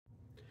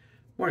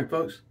Morning,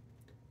 folks.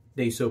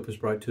 Today's soap is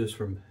brought to us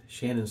from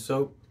Shannon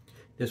soap.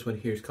 This one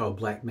here is called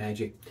Black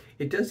Magic.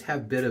 It does have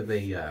a bit of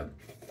a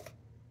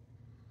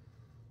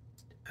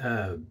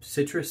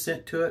citrus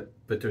scent to it,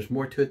 but there's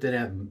more to it than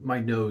that. My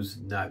nose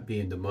not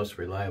being the most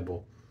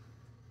reliable.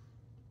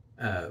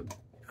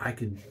 I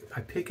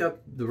pick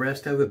up the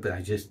rest of it,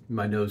 but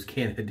my nose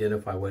can't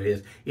identify what it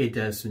is. It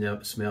does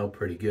smell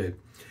pretty good.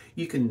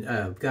 You can,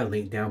 got a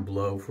link down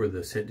below for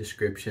the scent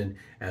description,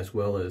 as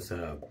well as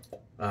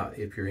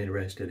if you're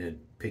interested in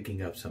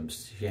picking up some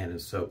Shannon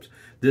soaps.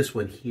 This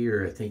one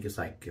here, I think is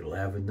like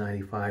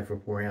 $11.95 for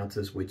 4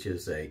 ounces, which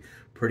is a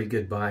pretty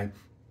good buy.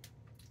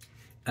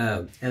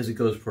 As it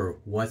goes for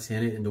what's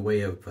in it in the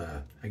way of,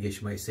 I guess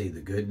you might say,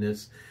 the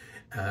goodness.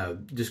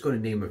 Just going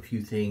to name a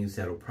few things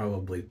that'll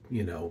probably,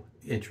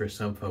 interest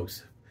some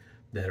folks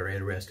that are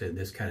interested in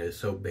this kind of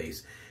soap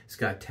base. It's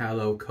got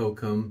tallow,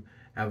 kokum,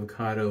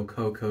 avocado,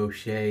 cocoa,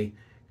 shea.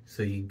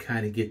 So you can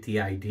kind of get the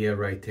idea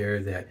right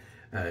there that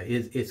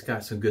it's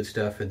got some good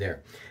stuff in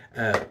there.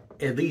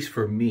 At least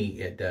for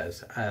me, it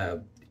does.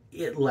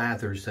 It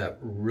lathers up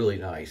really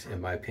nice,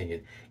 in my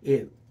opinion.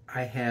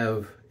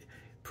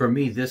 For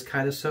me, this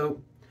kind of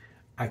soap,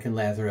 I can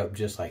lather up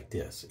just like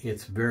this.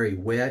 It's very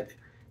wet.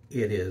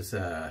 It is,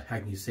 how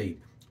can you say,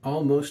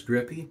 almost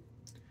drippy.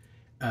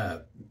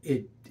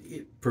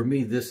 For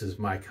me, this is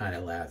my kind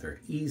of lather.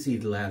 Easy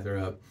to lather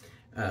up.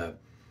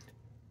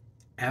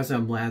 As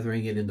I'm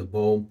lathering it in the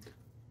bowl, I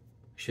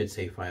should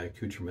say fine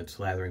accoutrements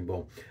lathering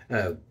bowl,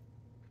 I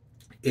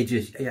could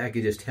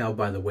just tell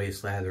by the way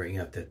it's lathering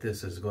up that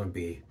this is going to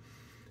be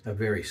a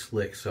very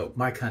slick soap.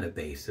 My kind of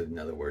base, in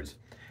other words.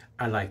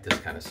 I like this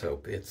kind of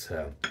soap. It's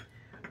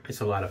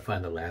a lot of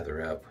fun to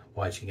lather up.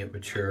 Watching it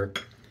mature,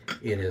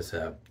 it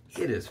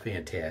is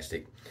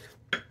fantastic.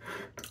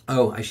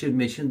 Oh, I should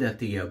mention that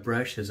the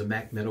brush is a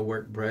MAC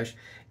Metalworks brush,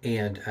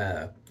 and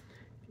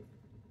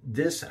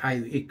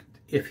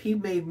if he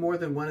made more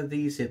than one of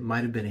these, it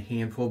might have been a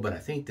handful, but I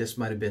think this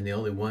might have been the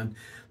only one.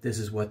 This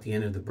is what the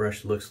end of the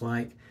brush looks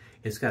like.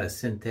 It's got a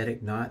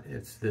synthetic knot.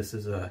 This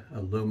is a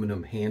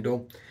aluminum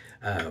handle.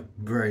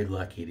 Very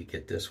lucky to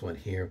get this one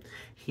here.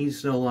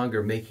 He's no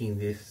longer making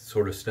this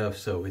sort of stuff,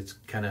 so it's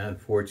kind of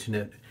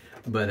unfortunate,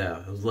 but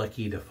I was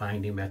lucky to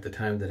find him at the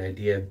time that I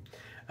did.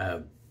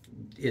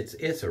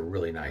 It's a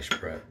really nice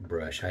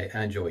brush. I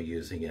enjoy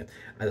using it.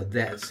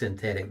 That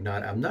synthetic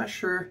knot, I'm not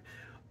sure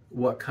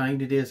what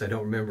kind it is. I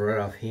don't remember right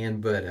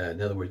offhand, but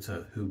in other words,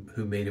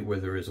 who made it,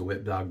 whether it was a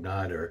whip dog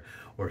knot or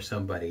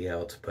somebody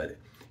else, but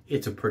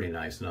it's a pretty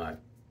nice knot.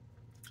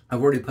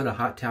 I've already put a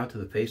hot towel to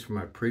the face for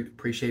my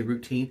pre-shave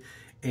routine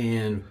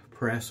and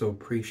Proraso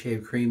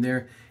pre-shave cream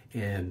there,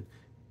 and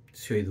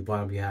show you the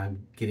bottom. Yeah,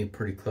 I'm getting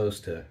pretty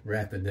close to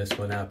wrapping this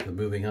one up and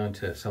moving on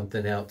to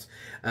something else.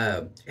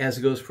 As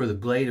it goes for the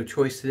blade of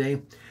choice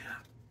today,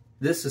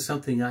 this is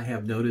something I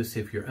have noticed.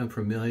 If you're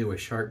unfamiliar with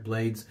Shark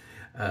blades,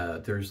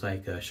 there's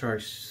like a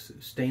Shark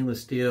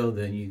stainless steel,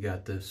 then you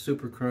got the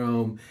super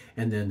chrome,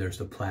 and then there's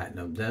the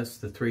platinum. That's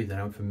the three that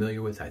I'm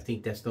familiar with. I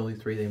think that's the only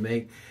three they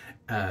make.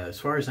 As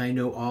far as I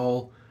know,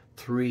 all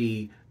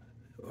three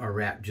are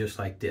wrapped just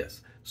like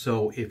this.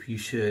 So if you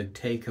should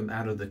take them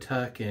out of the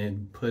tuck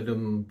and put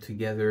them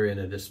together in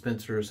a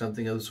dispenser or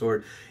something of the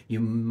sort, you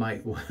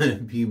might want to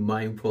be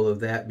mindful of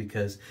that,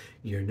 because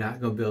you're not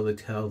going to be able to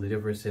tell the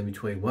difference in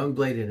between one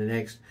blade and the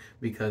next,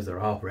 because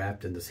they're all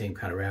wrapped in the same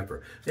kind of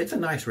wrapper. It's a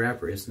nice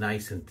wrapper. It's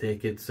nice and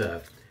thick.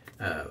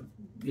 I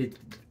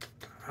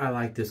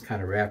like this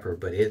kind of wrapper,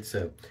 but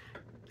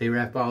they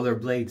wrap all their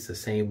blades the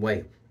same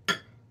way.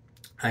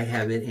 I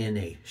have it in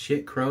a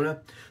Schick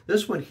Krona.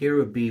 This one here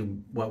would be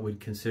what we'd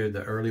consider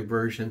the early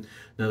version.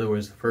 In other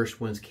words, the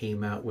first ones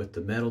came out with the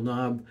metal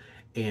knob,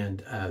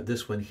 and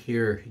this one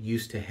here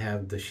used to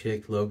have the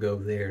Schick logo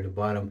there at the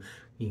bottom.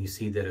 You can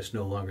see that it's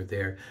no longer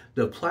there.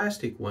 The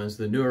plastic ones,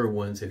 the newer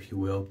ones, if you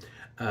will,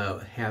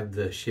 have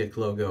the Schick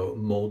logo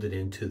molded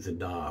into the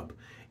knob.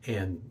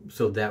 And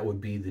so that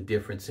would be the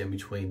difference in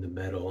between the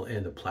metal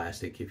and the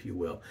plastic, if you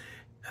will.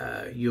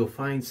 You'll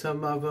find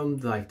some of them,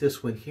 like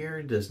this one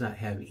here, does not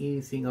have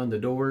anything on the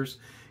doors.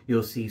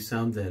 You'll see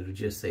some that will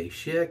just say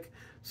Schick,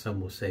 some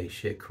will say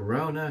Schick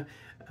Krona,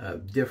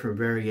 different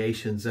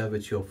variations of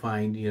it you'll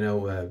find,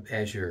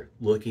 as you're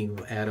looking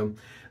at them.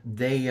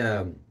 They,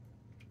 I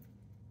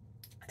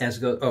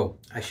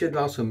should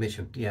also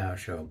mention, yeah, I'll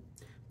show.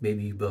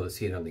 Maybe you'll be able to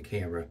see it on the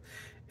camera,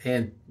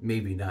 and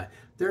maybe not.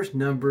 There's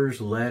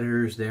numbers,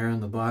 letters there on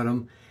the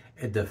bottom.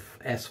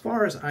 As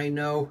far as I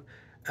know,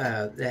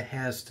 that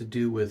has to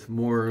do with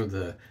more of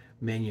the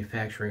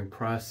manufacturing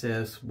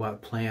process,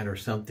 what plant or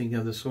something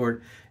of the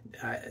sort.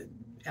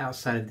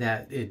 Outside of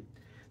that,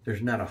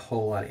 there's not a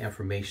whole lot of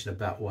information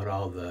about what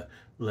all the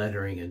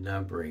lettering and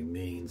numbering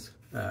means.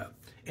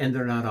 And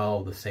they're not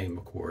all the same,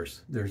 of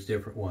course. There's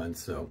different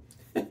ones, so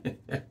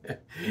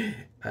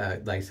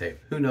like I say,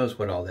 who knows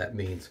what all that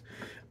means.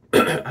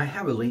 I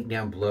have a link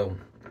down below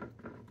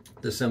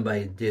that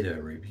somebody did a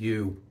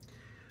review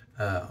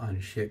on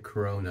Schick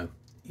Krona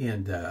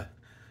and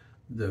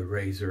the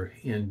razor,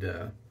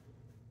 and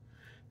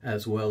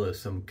as well as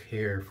some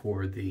care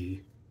for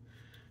the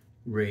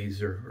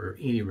razor, or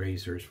any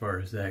razor as far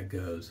as that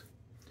goes.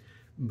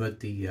 But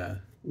the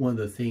one of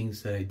the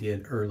things that I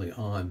did early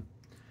on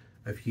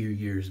a few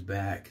years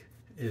back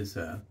is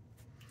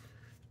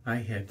I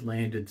had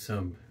landed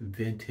some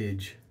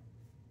vintage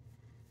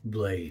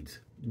blades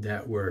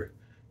that were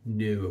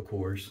new, of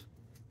course,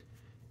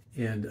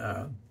 and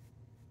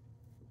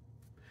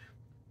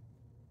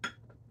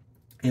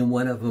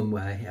one of them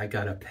I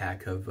got a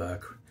pack of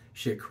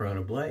Schick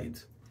Krona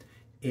blades,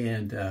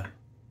 and of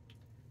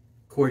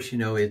course, you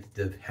know,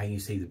 how you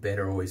say the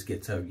better always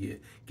gets you,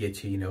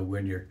 you know,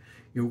 when you're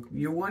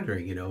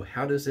wondering, you know,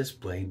 how does this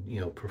blade, you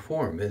know,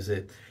 perform? Is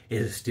it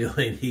still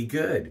any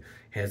good?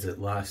 Has it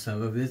lost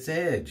some of its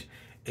edge?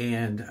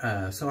 And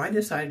so I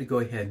decided to go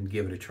ahead and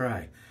give it a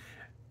try.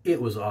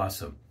 It was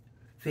awesome,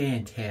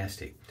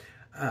 fantastic.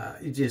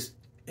 It just,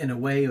 in a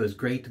way, it was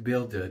great to be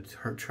able to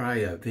try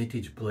a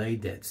vintage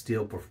blade that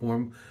still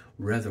performed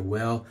rather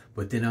well.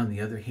 But then on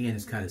the other hand,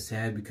 it's kind of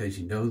sad because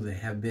you know they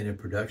have been in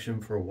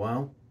production for a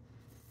while,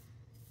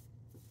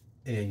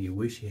 and you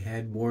wish you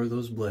had more of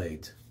those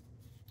blades.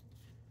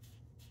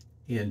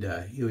 And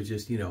it was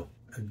just, you know,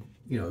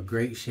 a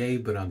great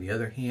shave. But on the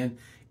other hand,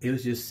 it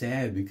was just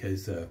sad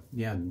because,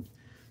 yeah,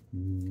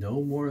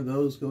 no more of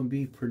those going to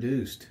be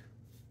produced.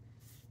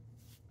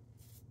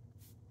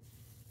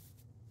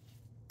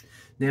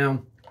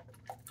 Now,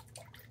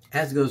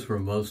 as goes for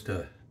most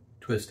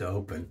twist to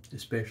open,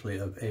 especially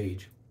of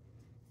age,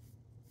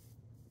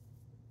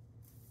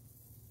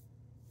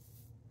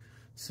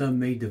 some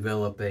may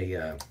develop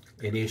an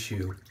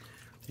issue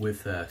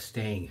with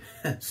staying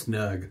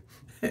snug,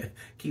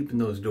 keeping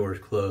those doors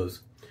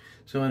closed.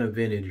 So on a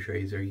vintage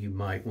razor, you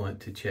might want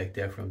to check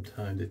that from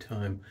time to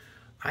time.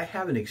 I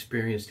haven't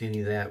experienced any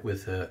of that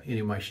with any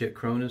of my Schick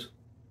Kronas,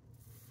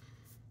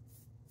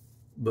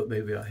 but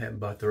maybe I haven't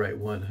bought the right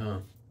one, huh?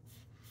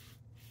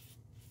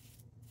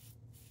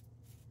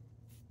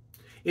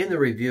 In the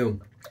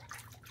review,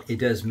 it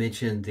does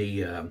mention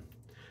the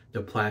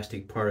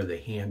plastic part of the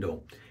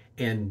handle,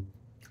 and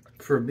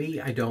for me,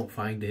 I don't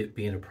find it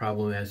being a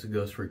problem as it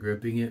goes for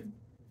gripping it.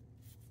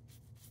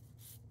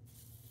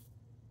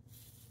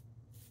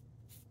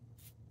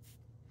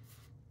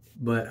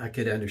 But I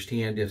could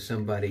understand if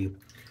somebody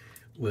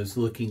was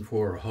looking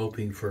for or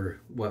hoping for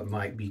what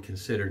might be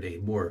considered a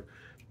more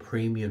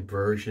premium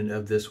version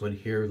of this one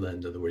here.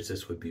 In other words,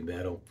 this would be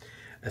metal.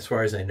 As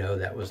far as I know,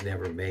 that was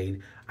never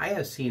made. I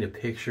have seen a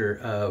picture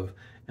of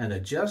an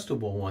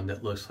adjustable one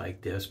that looks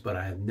like this, but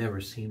I have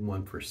never seen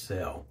one for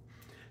sale.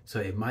 So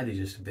it might have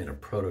just been a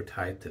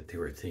prototype that they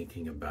were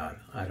thinking about.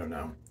 I don't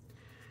know.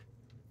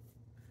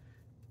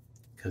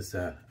 Because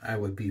I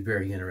would be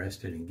very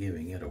interested in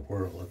giving it a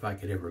whirl if I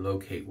could ever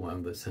locate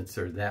one. But since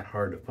they're that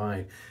hard to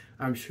find,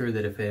 I'm sure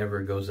that if it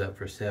ever goes up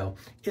for sale,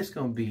 it's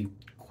going to be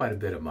quite a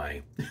bit of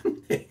money.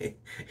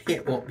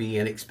 It won't be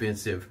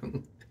inexpensive.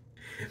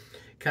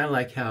 Kind of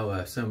like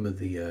how some of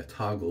the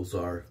toggles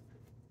are.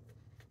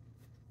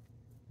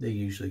 They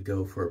usually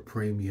go for a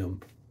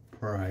premium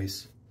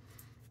price,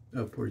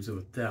 upwards of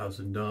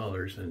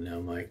 $1,000, and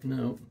I'm like,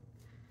 no,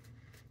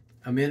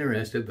 I'm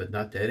interested, but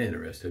not that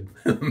interested.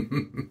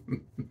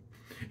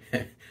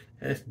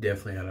 That's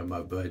definitely out of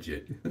my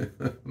budget.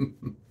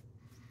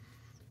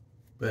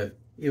 But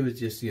it was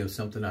just, you know,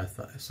 something I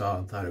saw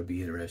and thought it'd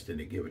be interesting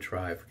to give a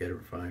try if I could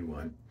ever find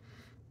one.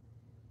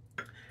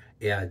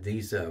 Yeah,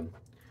 these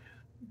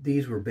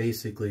were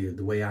basically,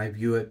 the way I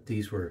view it,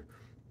 these were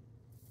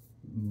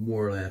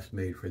more or less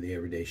made for the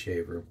everyday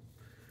shaver.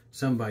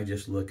 Somebody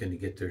just looking to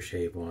get their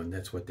shave on,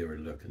 that's what they were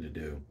looking to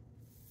do.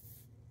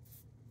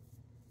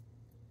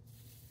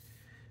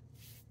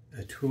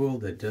 A tool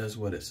that does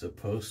what it's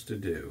supposed to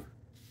do.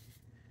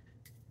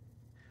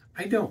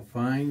 I don't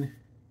find,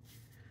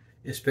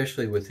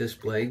 especially with this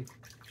blade,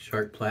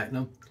 Shark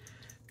Platinum,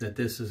 that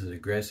this is an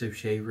aggressive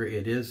shaver.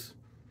 It is,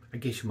 I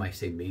guess you might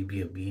say,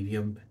 maybe a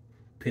medium,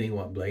 depending on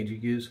what blade you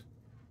use.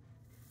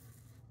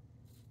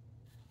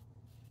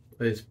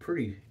 But it's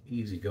pretty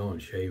easy going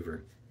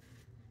shaver.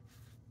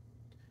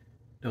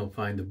 Don't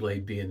find the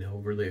blade being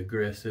overly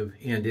aggressive.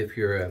 And if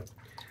you're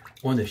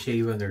on the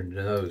shave under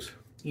the nose,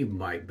 you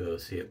might be able to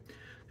see it.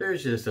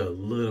 There's just a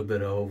little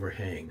bit of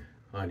overhang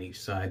on each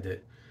side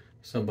that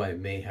somebody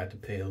may have to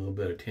pay a little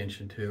bit of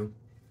attention to.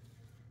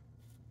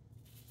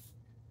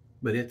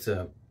 But it's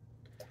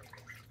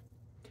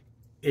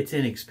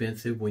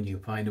inexpensive when you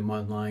find them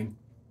online.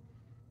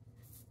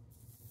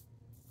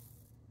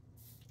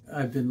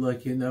 I've been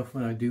lucky enough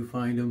when I do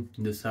find them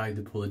and decide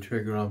to pull the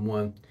trigger on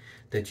one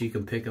that you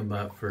can pick them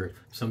up for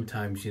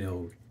sometimes, you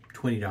know,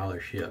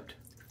 $20 shipped.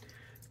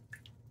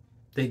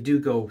 They do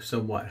go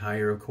somewhat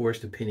higher, of course,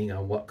 depending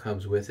on what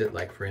comes with it.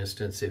 Like, for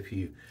instance, if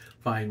you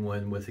find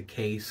one with a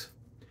case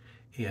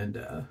and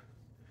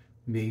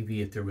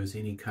maybe if there was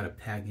any kind of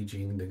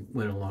packaging that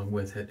went along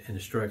with it,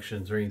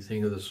 instructions or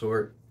anything of the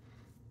sort,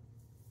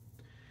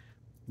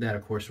 that,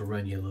 of course, will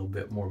run you a little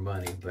bit more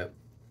money. But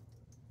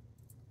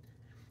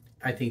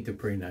I think they're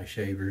pretty nice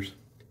shavers.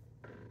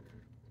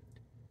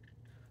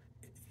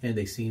 And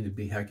they seem to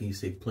be, how can you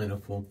say,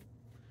 plentiful.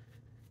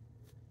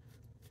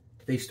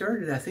 They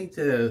started, I think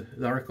the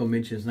article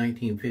mentions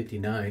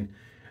 1959.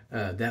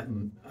 That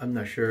I'm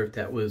not sure if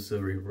that was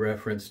a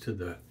reference to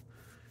the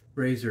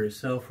razor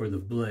itself or the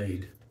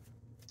blade,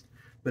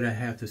 but I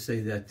have to say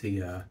that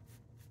the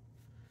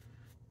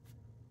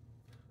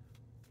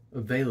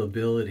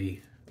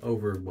availability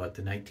over what,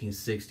 the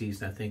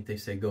 1960s, and I think they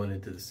say going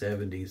into the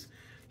 70s,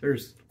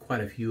 there's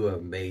quite a few of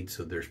them made,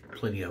 so there's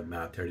plenty of them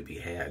out there to be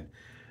had.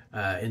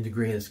 In the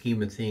grand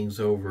scheme of things,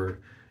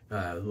 over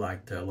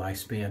like the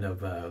lifespan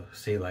of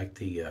say like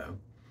the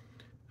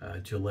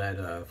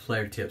Gillette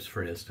flare tips,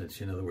 for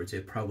instance. In other words,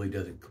 it probably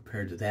doesn't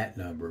compare to that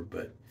number,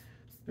 but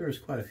there's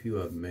quite a few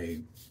of them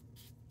made.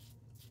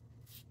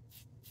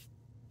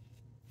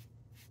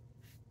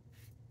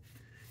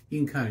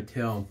 You can kind of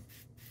tell,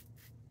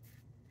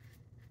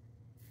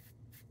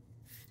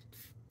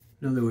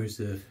 in other words,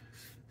 the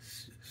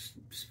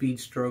speed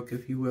stroke,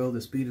 if you will,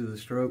 the speed of the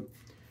stroke,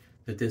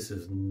 that this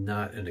is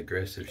not an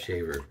aggressive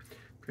shaver.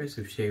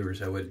 Aggressive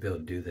shavers, I wouldn't be able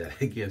to do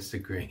that against the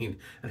grain.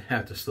 I'd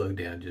have to slow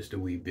down just a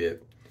wee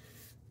bit.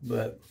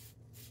 But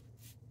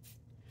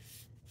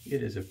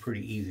it is a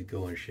pretty easy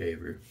going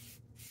shaver.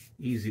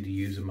 Easy to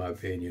use, in my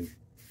opinion.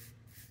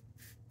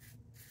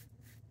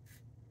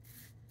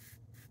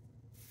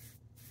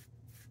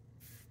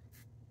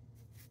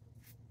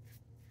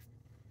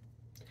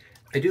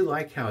 I do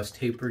like how it's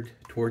tapered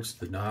towards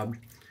the knob.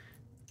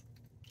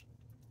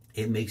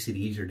 It makes it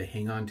easier to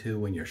hang on to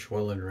when you're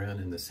swirling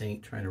around in the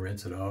sink trying to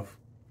rinse it off.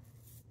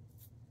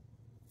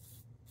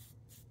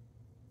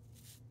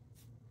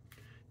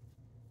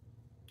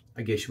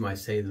 I guess you might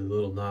say the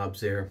little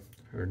knobs there,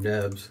 or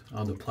nubs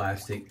on the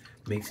plastic,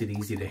 makes it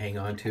easy to hang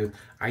on to.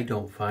 I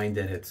don't find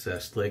that it's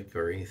slick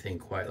or anything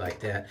quite like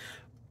that.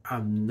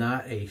 I'm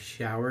not a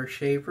shower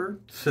shaver,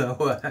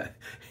 so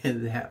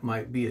that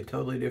might be a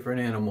totally different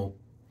animal,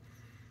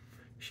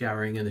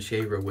 showering in the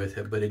shaver with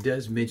it. But it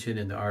does mention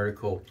in the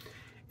article,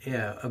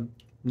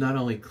 not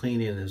only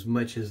cleaning as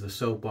much as the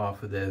soap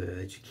off of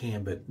that you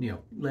can, but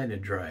letting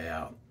it dry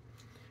out.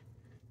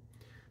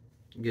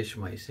 I guess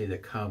you might say the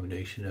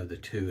combination of the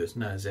two is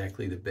not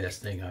exactly the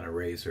best thing on a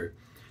razor,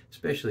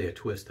 especially a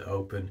twist to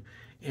open.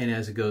 And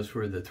as it goes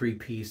for the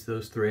three-piece,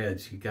 those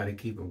threads, you got to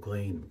keep them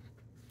clean.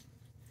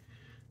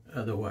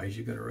 Otherwise,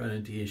 you're going to run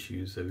into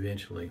issues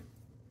eventually.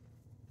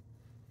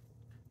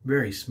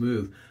 Very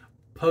smooth.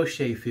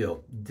 Post-shave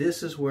feel.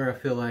 This is where I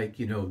feel like,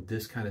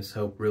 this kind of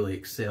soap really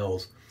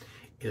excels,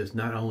 is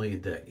not only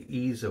the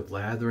ease of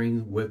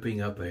lathering,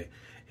 whipping up a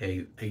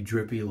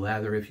drippy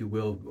lather, if you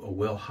will, a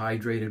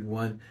well-hydrated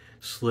one.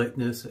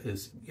 Slickness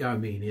is,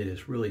 it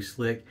is really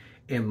slick.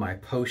 And my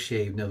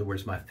post-shave, in other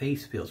words, my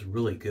face feels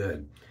really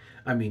good.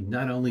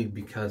 Not only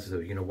because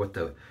of, what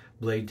the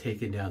blade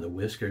taking down the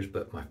whiskers,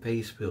 but my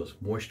face feels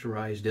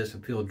moisturized,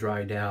 doesn't feel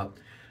dried out.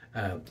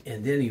 And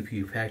then if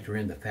you factor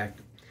in the fact,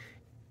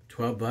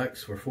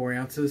 $12 for 4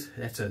 ounces,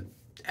 that's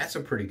a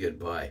pretty good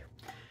buy.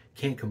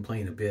 Can't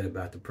complain a bit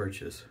about the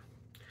purchase.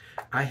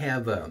 I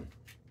have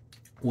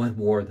one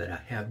more that I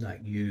have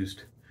not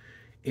used.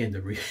 And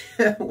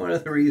one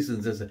of the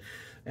reasons is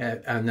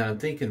I'm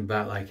thinking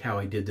about like how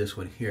I did this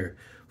one here.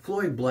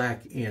 Floid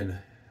Black and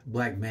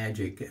Black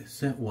Magic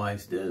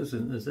scent-wise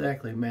doesn't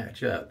exactly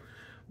match up,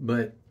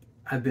 but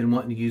I've been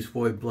wanting to use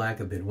Floid Black.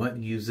 I've been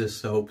wanting to use this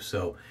soap,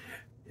 so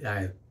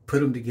I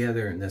put them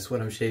together, and that's what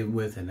I'm shaving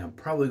with. And I'm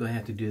probably going to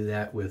have to do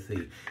that with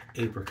the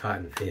apricot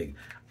and fig.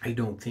 I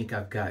don't think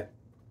I've got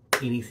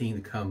anything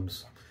that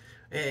comes.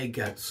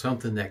 Got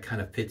something that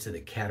kind of fits in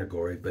the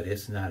category, but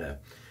it's not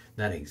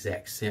an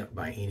exact scent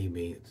by any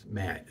means,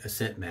 a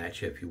scent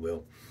match, if you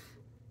will.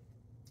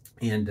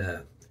 And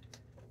I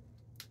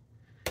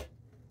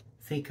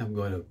think I'm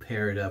going to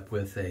pair it up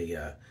with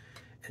an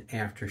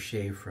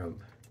aftershave from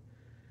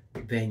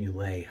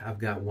Vanulay. I've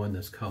got one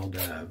that's called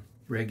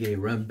Reggae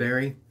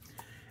Rumberry,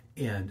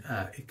 and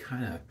it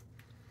kind of,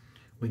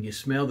 when you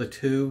smell the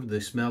two, they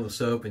smell the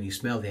soap and you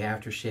smell the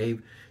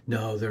aftershave.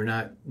 No, they're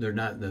not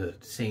the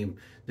same.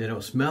 They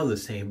don't smell the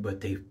same,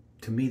 but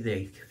to me,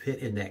 they fit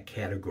in that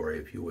category,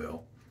 if you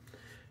will.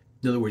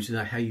 In other words,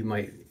 how you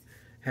might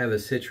have a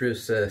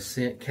citrus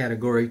scent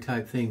category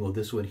type thing. Well,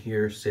 this one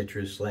here,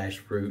 citrus /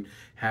 fruit,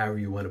 however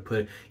you want to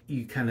put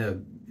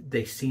it,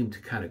 they seem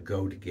to kind of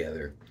go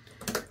together.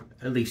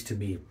 At least to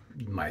me,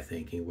 my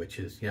thinking, which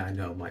is, I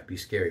know it might be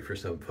scary for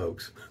some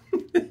folks.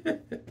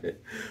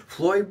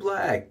 Floid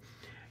Black.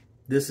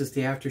 This is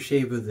the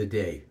aftershave of the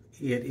day.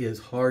 It is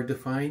hard to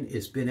find.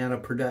 It's been out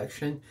of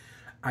production.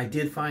 I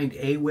did find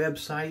a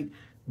website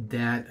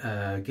that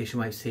I guess you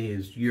might say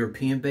is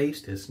European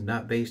based. It's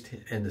not based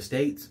in the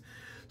States,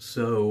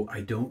 so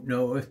I don't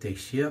know if they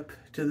ship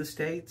to the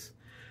States.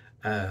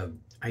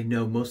 I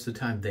know most of the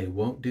time they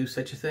won't do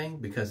such a thing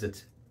because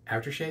it's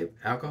aftershave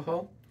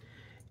alcohol,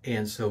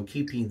 and so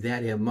keeping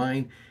that in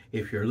mind,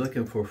 if you're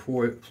looking for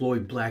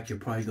Floid Black, you're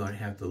probably going to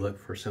have to look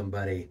for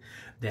somebody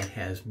that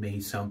has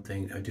made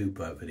something, a dupe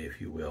of it, if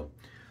you will.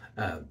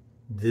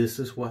 This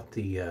is what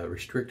the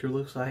restrictor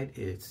looks like.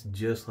 It's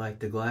just like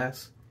the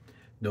glass.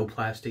 No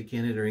plastic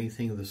in it or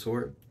anything of the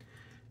sort.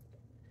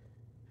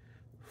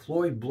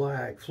 Floid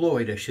Black,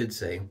 Floid I should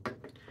say,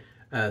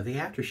 The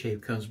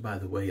aftershave comes by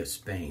the way of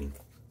Spain.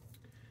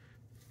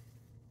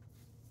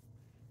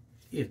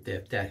 If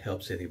that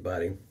helps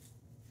anybody.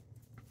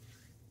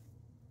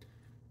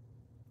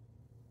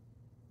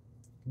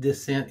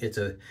 This scent,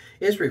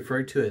 it's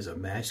referred to as a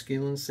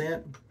masculine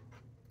scent.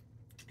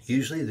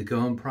 Usually the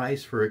going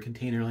price for a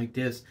container like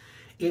this,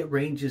 it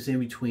ranges in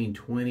between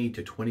 $20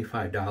 to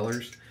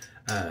 $25,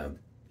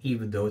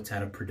 even though it's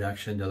out of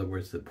production. In other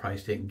words, the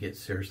price didn't get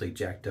seriously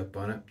jacked up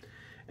on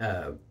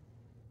it.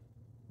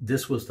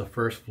 This was the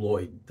first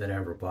Floid that I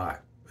ever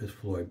bought. It was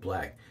Floid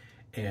Black.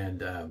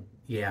 And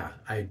yeah,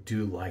 I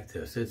do like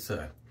this. It's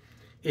a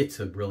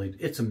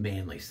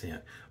manly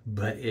scent,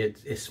 but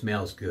it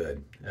smells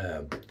good.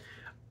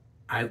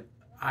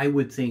 I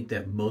would think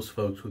that most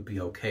folks would be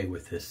okay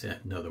with this scent,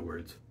 in other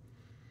words.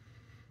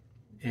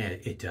 And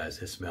it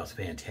does. It smells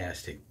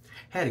fantastic.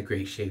 Had a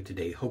great shave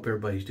today. Hope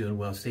everybody's doing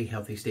well. Stay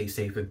healthy, stay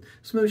safe, and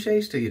smooth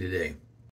shaves to you today.